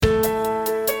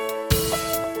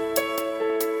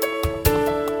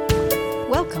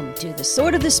to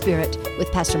Sword of the Spirit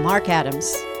with Pastor Mark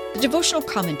Adams. The devotional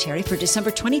commentary for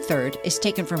December 23rd is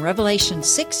taken from Revelation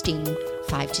 16,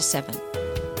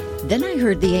 5-7. Then I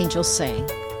heard the angel saying,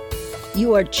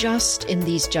 "You are just in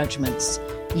these judgments,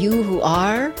 you who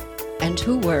are and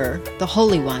who were the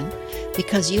Holy One,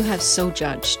 because you have so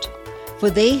judged. For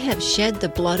they have shed the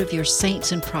blood of your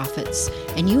saints and prophets,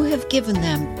 and you have given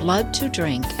them blood to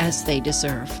drink as they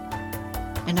deserve."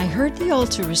 And I heard the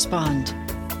altar respond,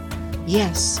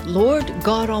 "Yes, Lord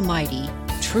God Almighty,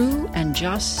 true and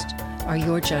just are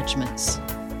your judgments."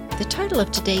 The title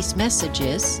of today's message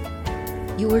is,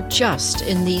 "You are just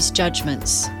in these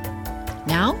judgments."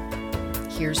 Now,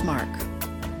 here's Mark.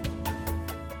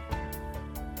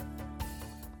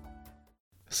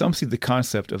 Some see the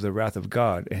concept of the wrath of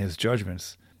God and his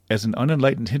judgments as an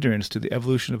unenlightened hindrance to the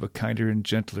evolution of a kinder and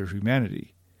gentler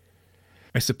humanity.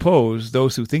 I suppose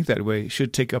those who think that way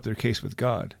should take up their case with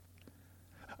God.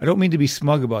 I don't mean to be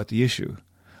smug about the issue.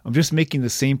 I'm just making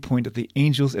the same point that the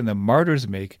angels and the martyrs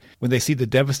make when they see the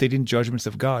devastating judgments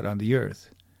of God on the earth.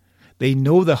 They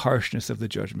know the harshness of the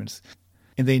judgments,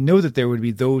 and they know that there would be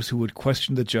those who would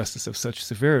question the justice of such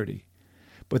severity.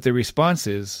 But their response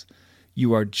is,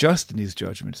 "You are just in these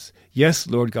judgments. Yes,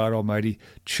 Lord God Almighty,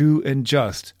 true and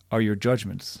just are your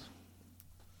judgments."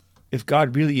 If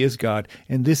God really is God,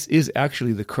 and this is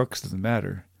actually the crux of the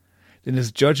matter, then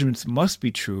his judgments must be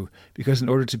true, because in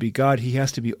order to be God, he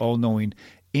has to be all-knowing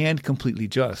and completely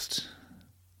just.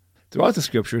 Throughout the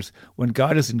scriptures, when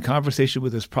God is in conversation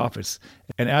with his prophets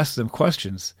and asks them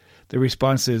questions, their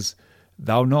response is,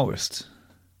 "Thou knowest."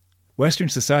 Western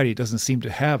society doesn't seem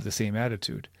to have the same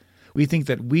attitude. We think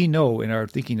that we know and our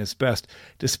thinking is best,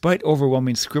 despite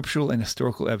overwhelming scriptural and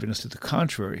historical evidence to the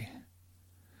contrary.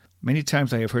 Many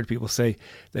times I have heard people say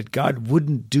that God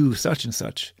wouldn't do such and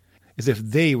such, as if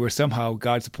they were somehow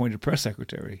God's appointed press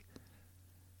secretary.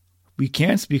 We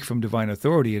can speak from divine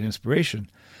authority and inspiration,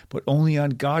 but only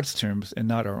on God's terms and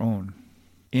not our own.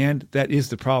 And that is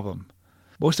the problem.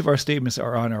 Most of our statements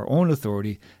are on our own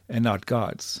authority and not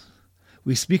God's.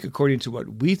 We speak according to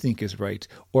what we think is right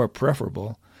or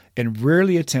preferable, and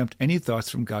rarely attempt any thoughts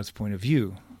from God's point of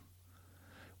view.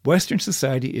 Western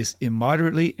society is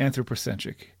immoderately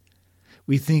anthropocentric.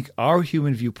 We think our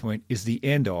human viewpoint is the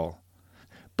end-all,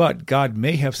 but God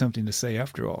may have something to say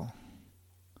after all.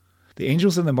 The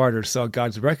angels and the martyrs saw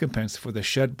God's recompense for the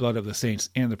shed blood of the saints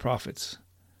and the prophets.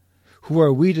 Who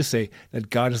are we to say that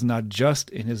God is not just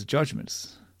in his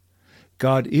judgments?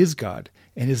 God is God,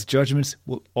 and his judgments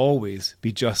will always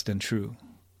be just and true.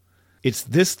 It's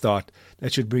this thought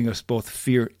that should bring us both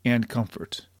fear and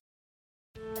comfort.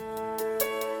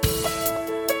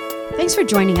 Thanks for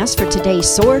joining us for today's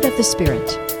Sword of the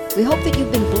Spirit. We hope that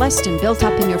you've been blessed and built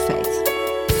up in your faith.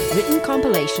 Written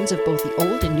compilations of both the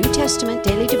Old and New Testament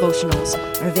daily devotionals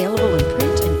are available in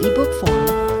print and ebook form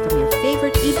from your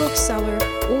favorite ebook seller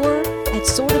or at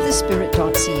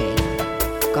swordofthespirit.ca.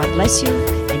 God bless you,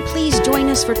 and please join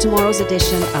us for tomorrow's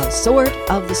edition of Sword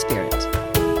of the Spirit.